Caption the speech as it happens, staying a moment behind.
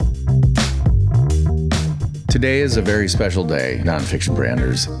Today is a very special day, Nonfiction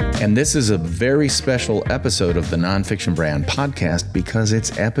Branders, and this is a very special episode of the Nonfiction Brand podcast because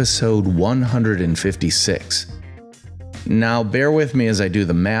it's episode 156. Now, bear with me as I do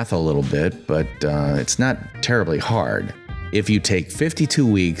the math a little bit, but it's not terribly hard. If you take 52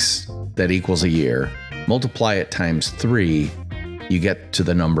 weeks, that equals a year, multiply it times 3, you get to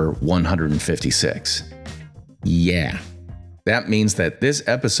the number 156. Yeah. That means that this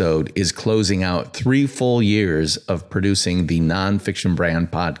episode is closing out 3 full years of producing the Nonfiction Brand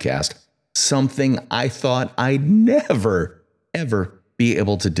podcast, something I thought I'd never, ever be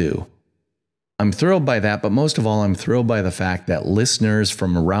able to do. I'm thrilled by that, but most of all, I'm thrilled by the fact that listeners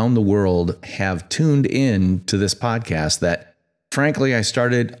from around the world have tuned in to this podcast that, frankly, I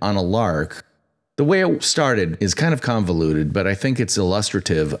started on a lark. The way it started is kind of convoluted, but I think it's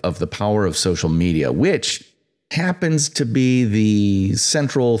illustrative of the power of social media, which happens to be the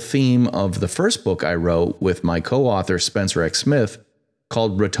central theme of the first book I wrote with my co-author Spencer X. Smith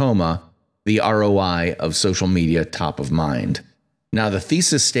called Rotoma, the ROI of Social Media Top of Mind. Now, the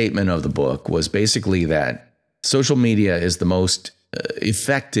thesis statement of the book was basically that social media is the most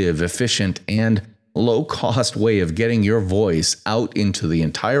effective, efficient, and low-cost way of getting your voice out into the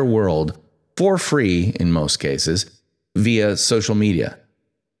entire world for free, in most cases, via social media.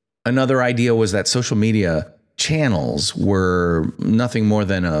 Another idea was that social media channels were nothing more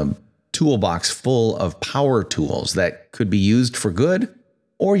than a toolbox full of power tools that could be used for good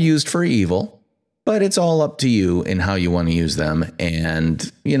or used for evil, but it's all up to you in how you want to use them.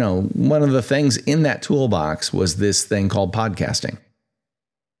 And, one of the things in that toolbox was this thing called podcasting.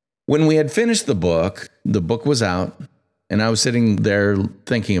 When we had finished the book was out, and I was sitting there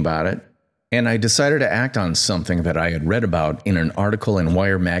thinking about it. And I decided to act on something that I had read about in an article in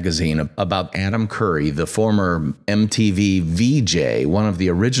Wired magazine about Adam Curry, the former MTV VJ, one of the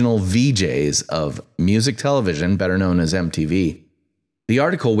original VJs of music television, better known as MTV. The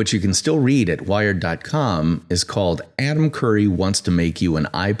article, which you can still read at Wired.com, is called Adam Curry Wants to Make You an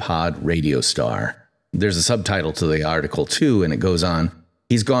iPod Radio Star. There's a subtitle to the article too, and it goes on,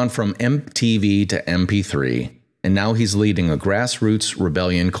 he's gone from MTV to MP3. And now he's leading a grassroots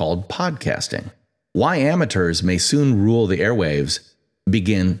rebellion called podcasting. Why amateurs may soon rule the airwaves.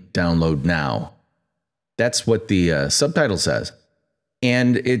 Begin download now. That's what the subtitle says.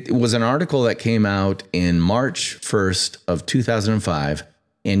 And it was an article that came out in March 1st of 2005.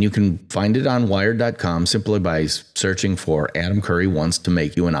 And you can find it on Wired.com simply by searching for Adam Curry Wants to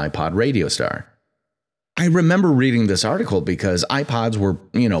Make You an iPod Radio Star. I remember reading this article because iPods were,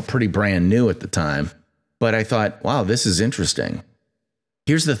 pretty brand new at the time. But I thought, wow, this is interesting.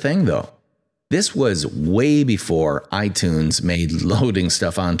 Here's the thing, though. This was way before iTunes made loading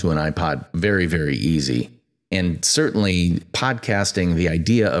stuff onto an iPod very, very easy. And certainly podcasting, the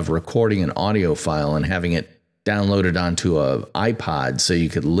idea of recording an audio file and having it downloaded onto an iPod so you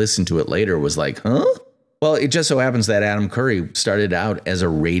could listen to it later was like, huh? Well, it just so happens that Adam Curry started out as a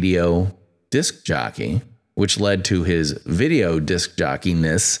radio disc jockey, which led to his video disc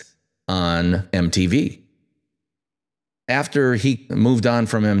jockeyness on MTV. After he moved on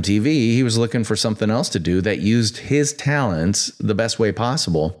from MTV, he was looking for something else to do that used his talents the best way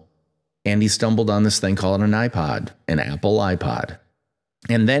possible. And he stumbled on this thing called an iPod, an Apple iPod.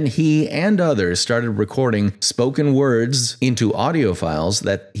 And then he and others started recording spoken words into audio files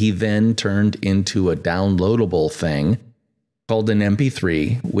that he then turned into a downloadable thing called an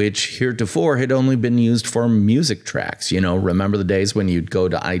MP3, which heretofore had only been used for music tracks. Remember the days when you'd go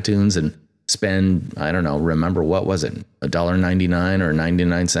to iTunes and spend, remember what was it, $1.99 or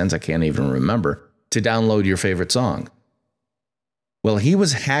 99 cents, I can't even remember, to download your favorite song. Well, he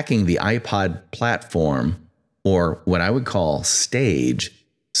was hacking the iPod platform, or what I would call stage,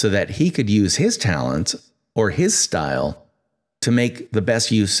 so that he could use his talents or his style to make the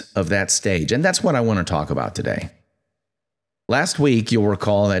best use of that stage. And that's what I want to talk about today. Last week, you'll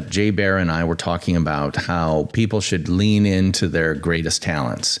recall that Jay Baer and I were talking about how people should lean into their greatest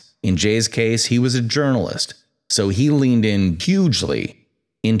talents. In Jay's case, he was a journalist, so he leaned in hugely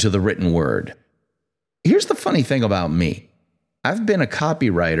into the written word. Here's the funny thing about me. I've been a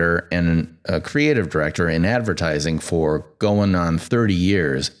copywriter and a creative director in advertising for going on 30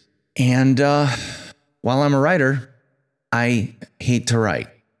 years. And while I'm a writer, I hate to write.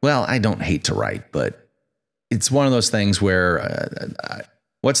 Well, I don't hate to write, but it's one of those things where,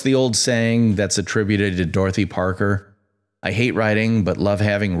 what's the old saying that's attributed to Dorothy Parker? I hate writing, but love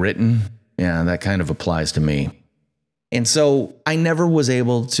having written. Yeah, that kind of applies to me. And so I never was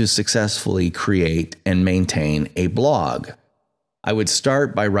able to successfully create and maintain a blog. I would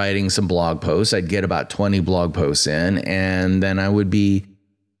start by writing some blog posts. I'd get about 20 blog posts in, and then I would be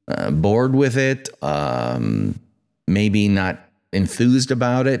bored with it, maybe not enthused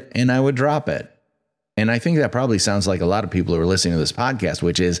about it, and I would drop it. And I think that probably sounds like a lot of people who are listening to this podcast,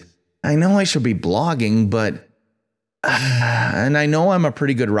 which is, I know I should be blogging, but, and I know I'm a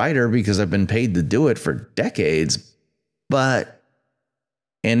pretty good writer because I've been paid to do it for decades, but,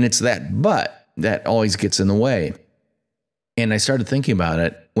 and it's that but that always gets in the way. And I started thinking about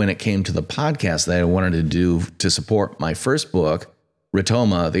it when it came to the podcast that I wanted to do to support my first book,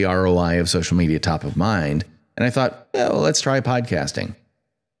 Rotoma, the ROI of Social Media Top of Mind. And I thought, well, let's try podcasting.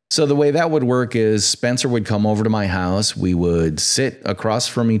 So the way that would work is Spencer would come over to my house. We would sit across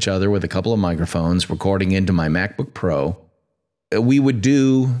from each other with a couple of microphones, recording into my MacBook Pro. We would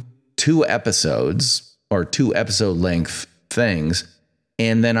do 2 episodes or 2 episode length things.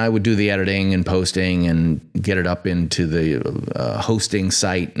 And then I would do the editing and posting and get it up into the hosting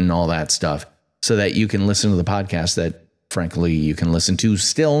site and all that stuff so that you can listen to the podcast that, frankly, you can listen to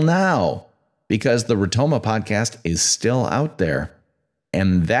still now because the Rotoma podcast is still out there.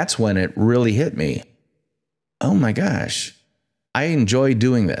 And that's when it really hit me. Oh my gosh, I enjoy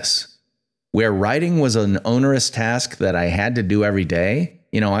doing this. Where writing was an onerous task that I had to do every day.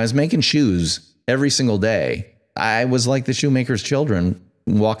 I was making shoes every single day. I was like the shoemaker's children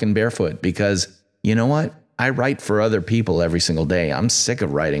walking barefoot because you know what? I write for other people every single day. I'm sick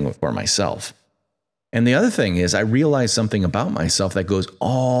of writing for myself. And the other thing is I realized something about myself that goes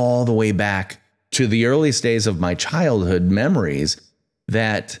all the way back to the earliest days of my childhood memories,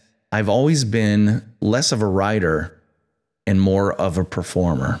 that I've always been less of a writer and more of a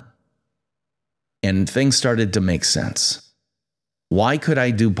performer. And things started to make sense. Why could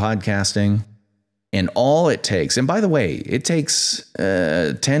I do podcasting? And all it takes, and by the way, it takes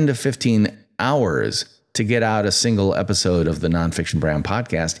 10 to 15 hours to get out a single episode of the Nonfiction Brand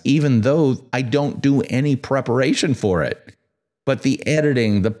podcast, even though I don't do any preparation for it. But the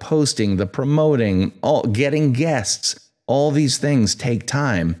editing, the posting, the promoting, getting guests, all these things take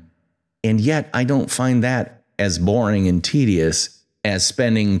time. And yet I don't find that as boring and tedious as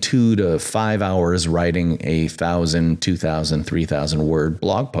spending 2 to 5 hours writing a 1,000, 2,000, 3,000 word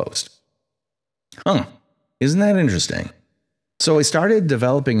blog post. Isn't that interesting? So I started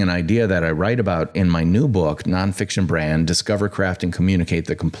developing an idea that I write about in my new book, Nonfiction Brand, Discover, Craft, and Communicate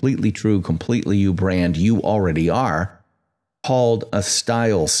the Completely True, Completely You brand you already are, called a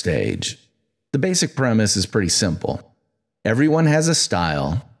style stage. The basic premise is pretty simple. Everyone has a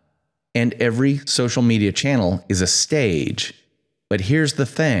style, and every social media channel is a stage. But here's the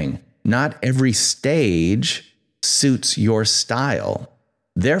thing, not every stage suits your style.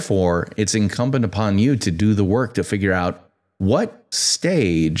 Therefore, it's incumbent upon you to do the work to figure out what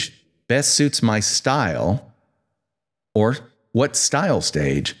stage best suits my style, or what style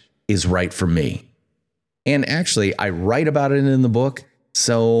stage is right for me. And actually, I write about it in the book,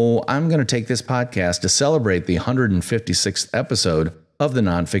 so I'm going to take this podcast to celebrate the 156th episode of the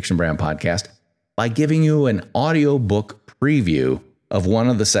Nonfiction Brand podcast by giving you an audiobook preview of one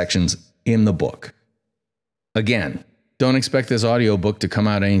of the sections in the book. Again, don't expect this audiobook to come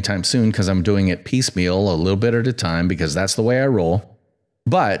out anytime soon because I'm doing it piecemeal, a little bit at a time, because that's the way I roll.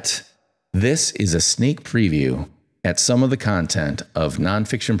 But this is a sneak preview at some of the content of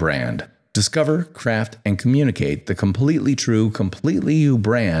Nonfiction Brand. Discover, craft, and communicate the completely true, completely you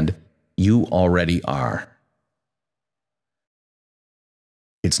brand you already are.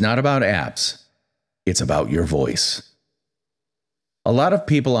 It's not about apps. It's about your voice. A lot of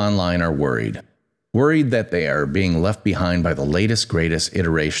people online are worried that they are being left behind by the latest, greatest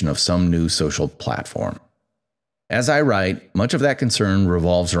iteration of some new social platform. As I write, much of that concern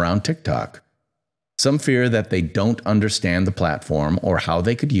revolves around TikTok. Some fear that they don't understand the platform or how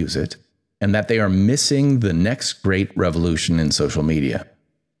they could use it, and that they are missing the next great revolution in social media.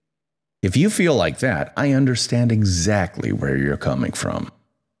 If you feel like that, I understand exactly where you're coming from.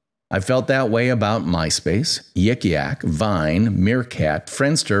 I felt that way about MySpace, Yik Yak, Vine, Meerkat,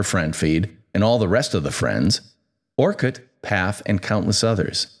 Friendster, FriendFeed, and all the rest of the friends, Orkut, Path, and countless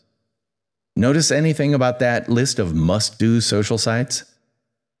others. Notice anything about that list of must-do social sites?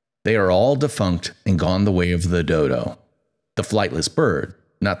 They are all defunct and gone the way of the dodo, the flightless bird,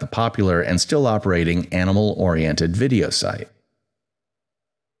 not the popular and still operating animal-oriented video site.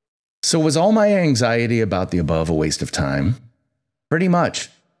 So was all my anxiety about the above a waste of time? Pretty much.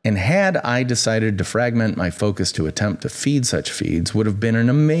 And had I decided to fragment my focus to attempt to feed such feeds would have been an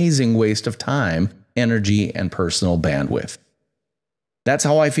amazing waste of time, energy, and personal bandwidth. That's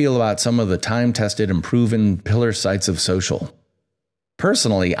how I feel about some of the time-tested and proven pillar sites of social.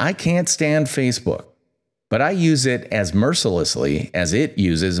 Personally, I can't stand Facebook, but I use it as mercilessly as it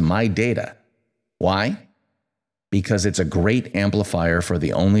uses my data. Why? because it's a great amplifier for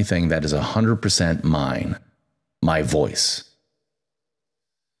the only thing that is 100% mine, my voice.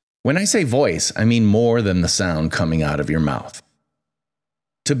 When I say voice, I mean more than the sound coming out of your mouth.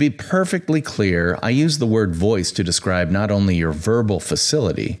 To be perfectly clear, I use the word voice to describe not only your verbal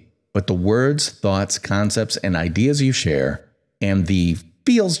facility, but the words, thoughts, concepts, and ideas you share, and the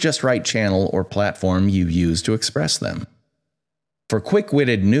feels just right channel or platform you use to express them. For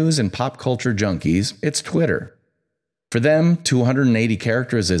quick-witted news and pop culture junkies, it's Twitter. For them, 280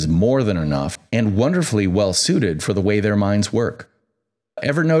 characters is more than enough and wonderfully well-suited for the way their minds work.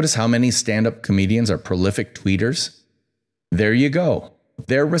 Ever notice how many stand-up comedians are prolific tweeters? There you go.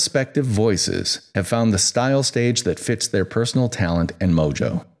 Their respective voices have found the style stage that fits their personal talent and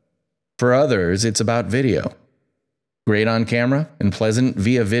mojo. For others, it's about video. Great on camera and pleasant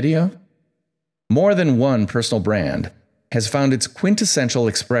via video? More than one personal brand has found its quintessential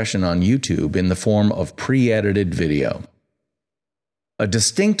expression on YouTube in the form of pre-edited video. A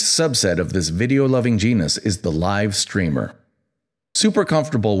distinct subset of this video-loving genus is the live streamer. Super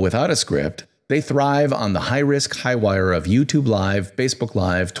comfortable without a script, they thrive on the high-risk, high-wire of YouTube Live, Facebook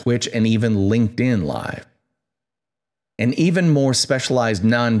Live, Twitch, and even LinkedIn Live. An even more specialized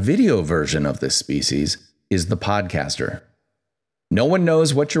non-video version of this species is the podcaster. No one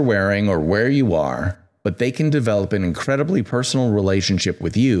knows what you're wearing or where you are, but they can develop an incredibly personal relationship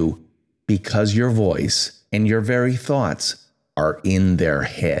with you because your voice and your very thoughts are in their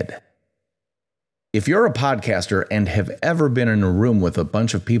head. If you're a podcaster and have ever been in a room with a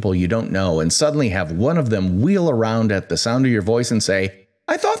bunch of people you don't know and suddenly have one of them wheel around at the sound of your voice and say,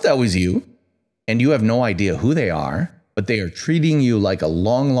 "I thought that was you," and you have no idea who they are, but they are treating you like a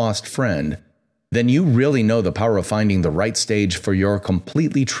long-lost friend, then you really know the power of finding the right stage for your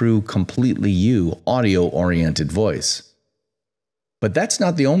completely true, completely you, audio-oriented voice. But that's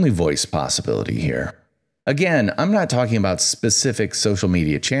not the only voice possibility here. Again, I'm not talking about specific social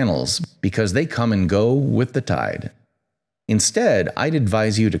media channels because they come and go with the tide. Instead, I'd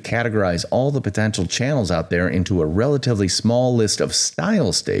advise you to categorize all the potential channels out there into a relatively small list of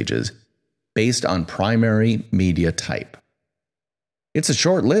style stages based on primary media type. It's a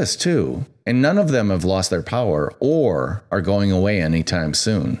short list, too, and none of them have lost their power or are going away anytime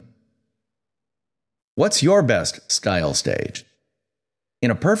soon. What's your best style stage? In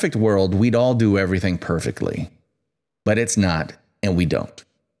a perfect world, we'd all do everything perfectly. But it's not, and we don't.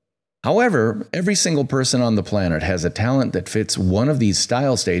 However, every single person on the planet has a talent that fits one of these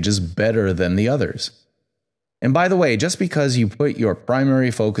style stages better than the others. And by the way, just because you put your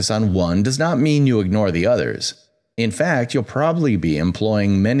primary focus on one does not mean you ignore the others. In fact, you'll probably be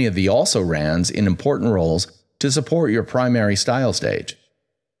employing many of the also-rans in important roles to support your primary style stage.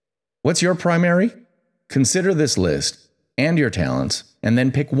 What's your primary? Consider this list and your talents, and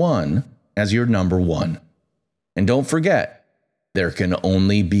then pick one as your number one. And don't forget, there can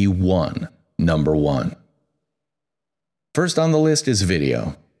only be one number one. First on the list is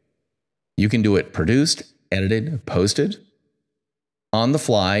video. You can do it produced, edited, posted, on the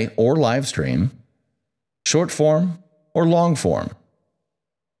fly or live stream, short form or long form.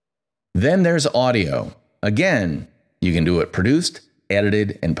 Then there's audio. Again, you can do it produced,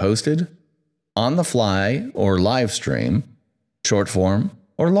 edited, and posted, on the fly or live stream, short form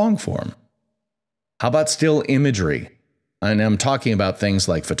or long form. How about still imagery? And I'm talking about things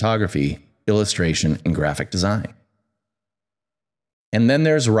like photography, illustration, and graphic design. And then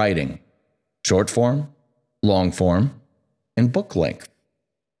there's writing, short form, long form, and book length.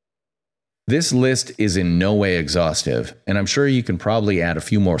 This list is in no way exhaustive, and I'm sure you can probably add a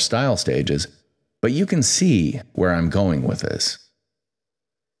few more style stages, but you can see where I'm going with this.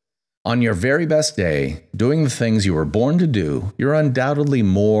 On your very best day, doing the things you were born to do, you're undoubtedly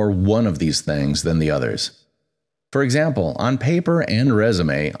more one of these things than the others. For example, on paper and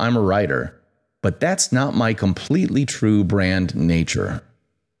resume, I'm a writer, but that's not my completely true brand nature.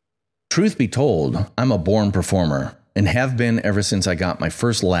 Truth be told, I'm a born performer, and have been ever since I got my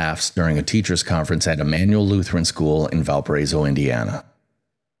first laughs during a teacher's conference at Emmanuel Lutheran School in Valparaiso, Indiana.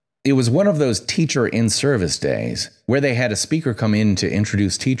 It was one of those teacher in-service days where they had a speaker come in to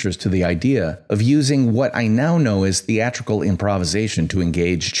introduce teachers to the idea of using what I now know as theatrical improvisation to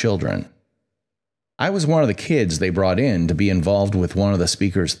engage children. I was one of the kids they brought in to be involved with one of the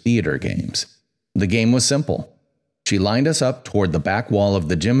speaker's theater games. The game was simple. She lined us up toward the back wall of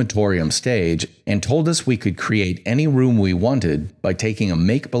the gymatorium stage and told us we could create any room we wanted by taking a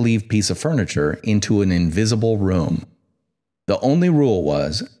make-believe piece of furniture into an invisible room. The only rule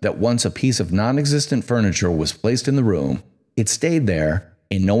was that once a piece of non-existent furniture was placed in the room, it stayed there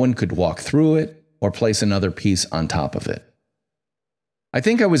and no one could walk through it or place another piece on top of it. I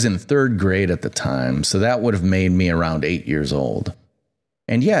think I was in 3rd grade at the time, so that would have made me around 8 years old.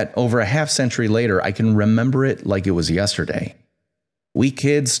 And yet, over a half century later, I can remember it like it was yesterday. We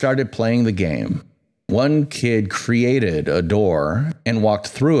kids started playing the game. One kid created a door and walked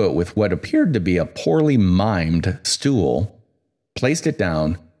through it with what appeared to be a poorly mimed stool, placed it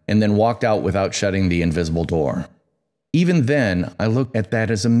down, and then walked out without shutting the invisible door. Even then, I looked at that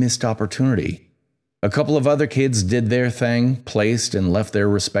as a missed opportunity. A couple of other kids did their thing, placed and left their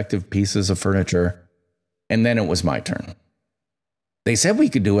respective pieces of furniture, and then it was my turn. They said we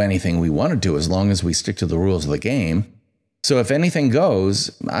could do anything we wanted to as long as we stick to the rules of the game. So if anything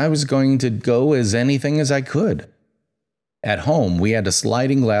goes, I was going to go as anything as I could. At home, we had a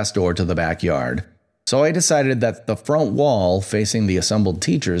sliding glass door to the backyard, so I decided that the front wall facing the assembled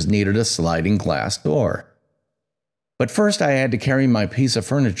teachers needed a sliding glass door. But first I had to carry my piece of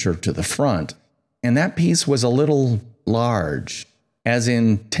furniture to the front, and that piece was a little large, as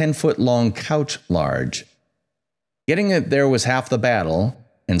in 10-foot long couch large. Getting it there was half the battle,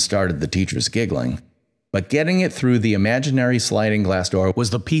 and started the teachers giggling. But getting it through the imaginary sliding glass door was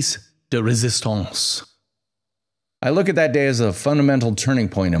the piece de resistance. I look at that day as a fundamental turning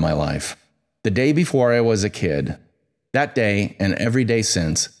point in my life. The day before I was a kid. That day and every day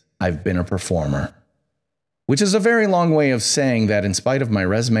since, I've been a performer. Which is a very long way of saying that in spite of my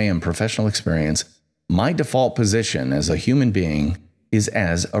resume and professional experience, my default position as a human being is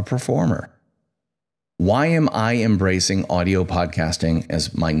as a performer. Why am I embracing audio podcasting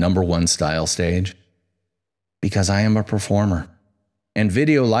as my number one style stage? Because I am a performer, and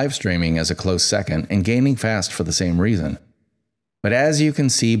video live streaming as a close second, and gaining fast for the same reason. But as you can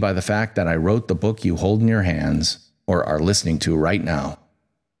see by the fact that I wrote the book you hold in your hands, or are listening to right now,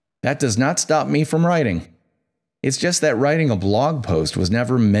 that does not stop me from writing. It's just that writing a blog post was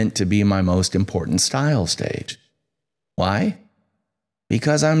never meant to be my most important style stage. Why?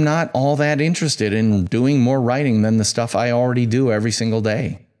 Because I'm not all that interested in doing more writing than the stuff I already do every single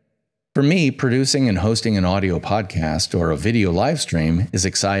day. For me, producing and hosting an audio podcast or a video live stream is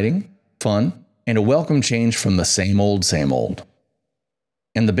exciting, fun, and a welcome change from the same old, same old.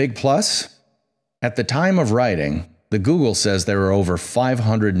 And the big plus? At the time of writing, the Google says there are over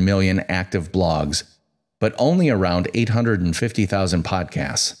 500 million active blogs, but only around 850,000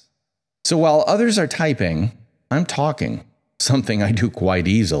 podcasts. So while others are typing, I'm talking, something I do quite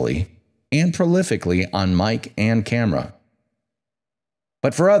easily, and prolifically on mic and camera.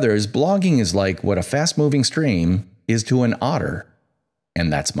 But for others, blogging is like what a fast-moving stream is to an otter.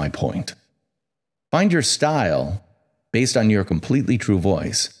 And that's my point. Find your style based on your completely true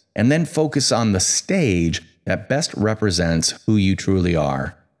voice, and then focus on the stage that best represents who you truly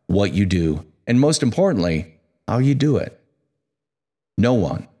are, what you do, and most importantly, how you do it. No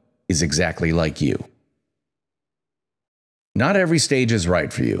one is exactly like you. Not every stage is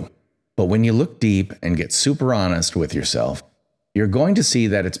right for you, but when you look deep and get super honest with yourself, you're going to see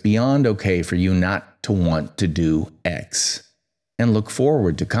that it's beyond okay for you not to want to do X and look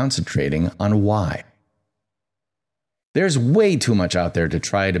forward to concentrating on Y. There's way too much out there to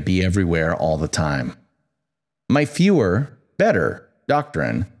try to be everywhere all the time. My fewer, better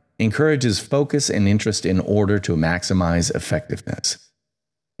doctrine encourages focus and interest in order to maximize effectiveness.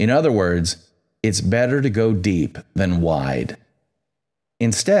 In other words, it's better to go deep than wide.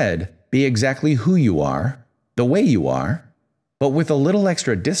 Instead, be exactly who you are, the way you are, but with a little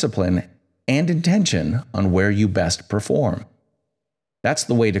extra discipline and intention on where you best perform. That's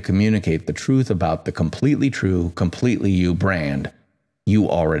the way to communicate the truth about the completely true, completely you brand you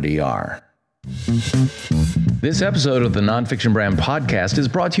already are. This episode of the Nonfiction Brand Podcast is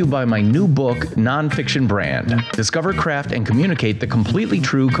brought to you by my new book, Nonfiction Brand. Discover, craft, and communicate the completely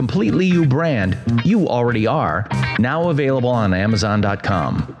true, completely you brand you already are, now available on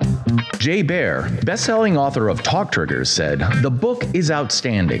Amazon.com. Jay Baer, best-selling author of Talk Triggers, said, "The book is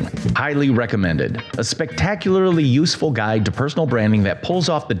outstanding, highly recommended, a spectacularly useful guide to personal branding that pulls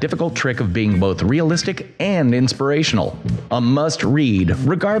off the difficult trick of being both realistic and inspirational. A must-read,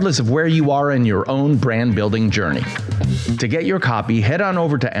 regardless of where you are in your own brand-building journey." To get your copy, head on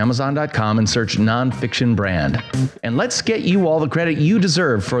over to Amazon.com and search Nonfiction Brand. And let's get you all the credit you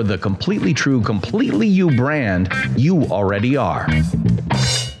deserve for the completely true, completely you brand you already are.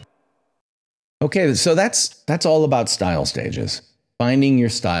 Okay, so that's all about style stages. Finding your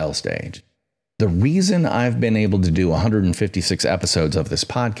style stage. The reason I've been able to do 156 episodes of this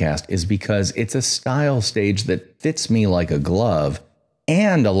podcast is because it's a style stage that fits me like a glove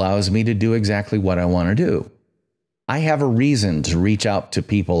and allows me to do exactly what I want to do. I have a reason to reach out to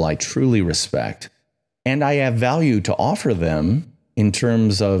people I truly respect, and I have value to offer them in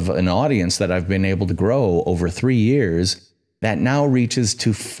terms of an audience that I've been able to grow over 3 years that now reaches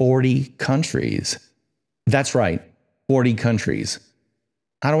to 40 countries. That's right, 40 countries.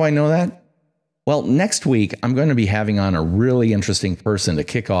 How do I know that? Well, next week, I'm going to be having on a really interesting person to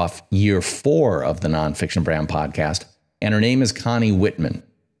kick off year 4 of the Nonfiction Brand podcast, and her name is Connie Whitman.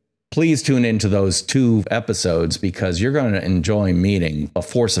 Please tune into those 2 episodes because you're going to enjoy meeting a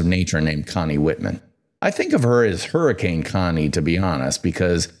force of nature named Connie Whitman. I think of her as Hurricane Connie, to be honest,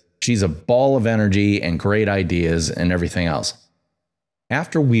 because she's a ball of energy and great ideas and everything else.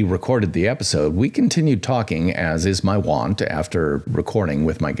 After we recorded the episode, we continued talking, as is my wont after recording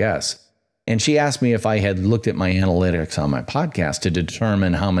with my guests. And she asked me if I had looked at my analytics on my podcast to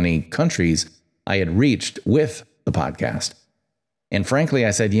determine how many countries I had reached with the podcast. And frankly,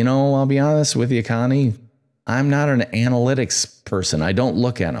 I said, I'll be honest with you, Connie, I'm not an analytics person. I don't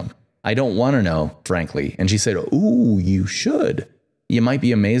look at them. I don't want to know, frankly. And she said, ooh, you should. You might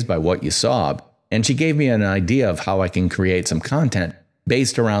be amazed by what you saw. And she gave me an idea of how I can create some content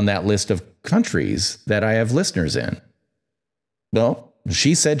based around that list of countries that I have listeners in. Well,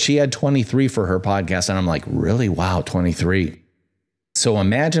 she said she had 23 for her podcast. And I'm like, really? Wow, 23. So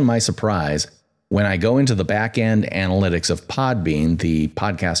imagine my surprise when I go into the back-end analytics of Podbean, the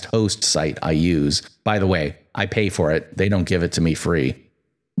podcast host site I use. By the way, I pay for it. They don't give it to me free.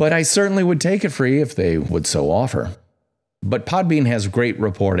 But I certainly would take it free if they would so offer. But Podbean has great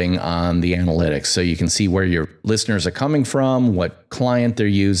reporting on the analytics, so you can see where your listeners are coming from, what client they're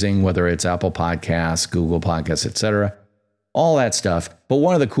using, whether it's Apple Podcasts, Google Podcasts, etc., all that stuff. But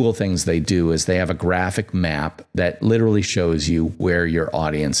one of the cool things they do is they have a graphic map that literally shows you where your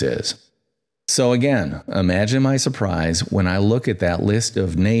audience is. So again, imagine my surprise when I look at that list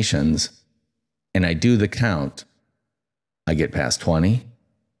of nations and I do the count. I get past 20.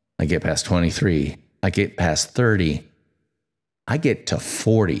 I get past 23. I get past 30. I get to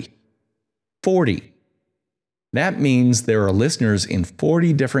 40. 40. That means there are listeners in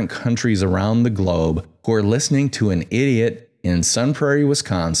 40 different countries around the globe who are listening to an idiot in Sun Prairie,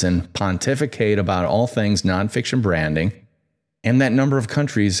 Wisconsin, pontificate about all things nonfiction branding. And that number of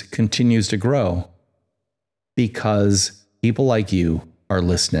countries continues to grow because people like you are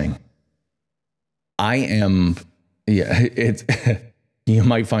listening. You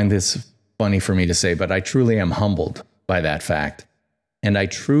might find this funny for me to say, but I truly am humbled by that fact. And I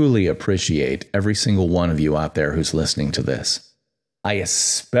truly appreciate every single one of you out there who's listening to this. I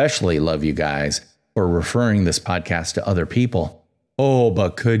especially love you guys for referring this podcast to other people. Oh,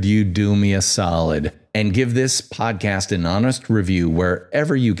 but could you do me a solid and give this podcast an honest review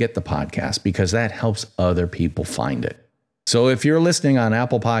wherever you get the podcast, because that helps other people find it. So if you're listening on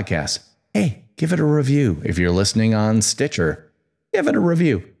Apple Podcasts, hey, give it a review. If you're listening on Stitcher, give it a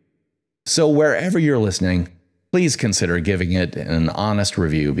review. So wherever you're listening, please consider giving it an honest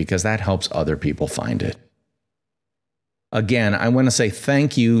review because that helps other people find it. Again, I want to say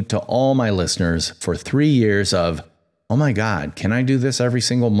thank you to all my listeners for 3 years of, oh my God, can I do this every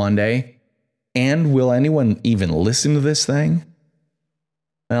single Monday? And will anyone even listen to this thing?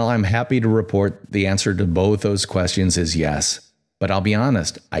 Well, I'm happy to report the answer to both those questions is yes. But I'll be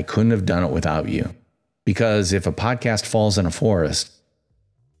honest, I couldn't have done it without you. Because if a podcast falls in a forest,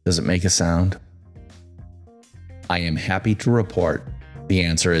 does it make a sound? I am happy to report the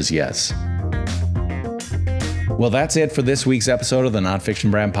answer is yes. Well, that's it for this week's episode of the Nonfiction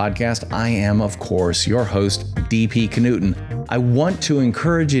Brand Podcast. I am, of course, your host, DP Knudten. I want to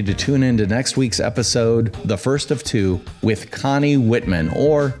encourage you to tune into next week's episode, the first of 2, with Connie Whitman,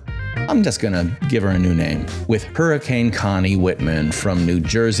 or I'm just going to give her a new name, with Hurricane Connie Whitman from New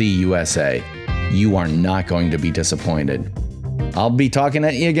Jersey, USA. You are not going to be disappointed. I'll be talking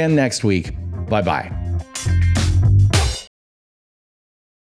at you again next week. Bye-bye.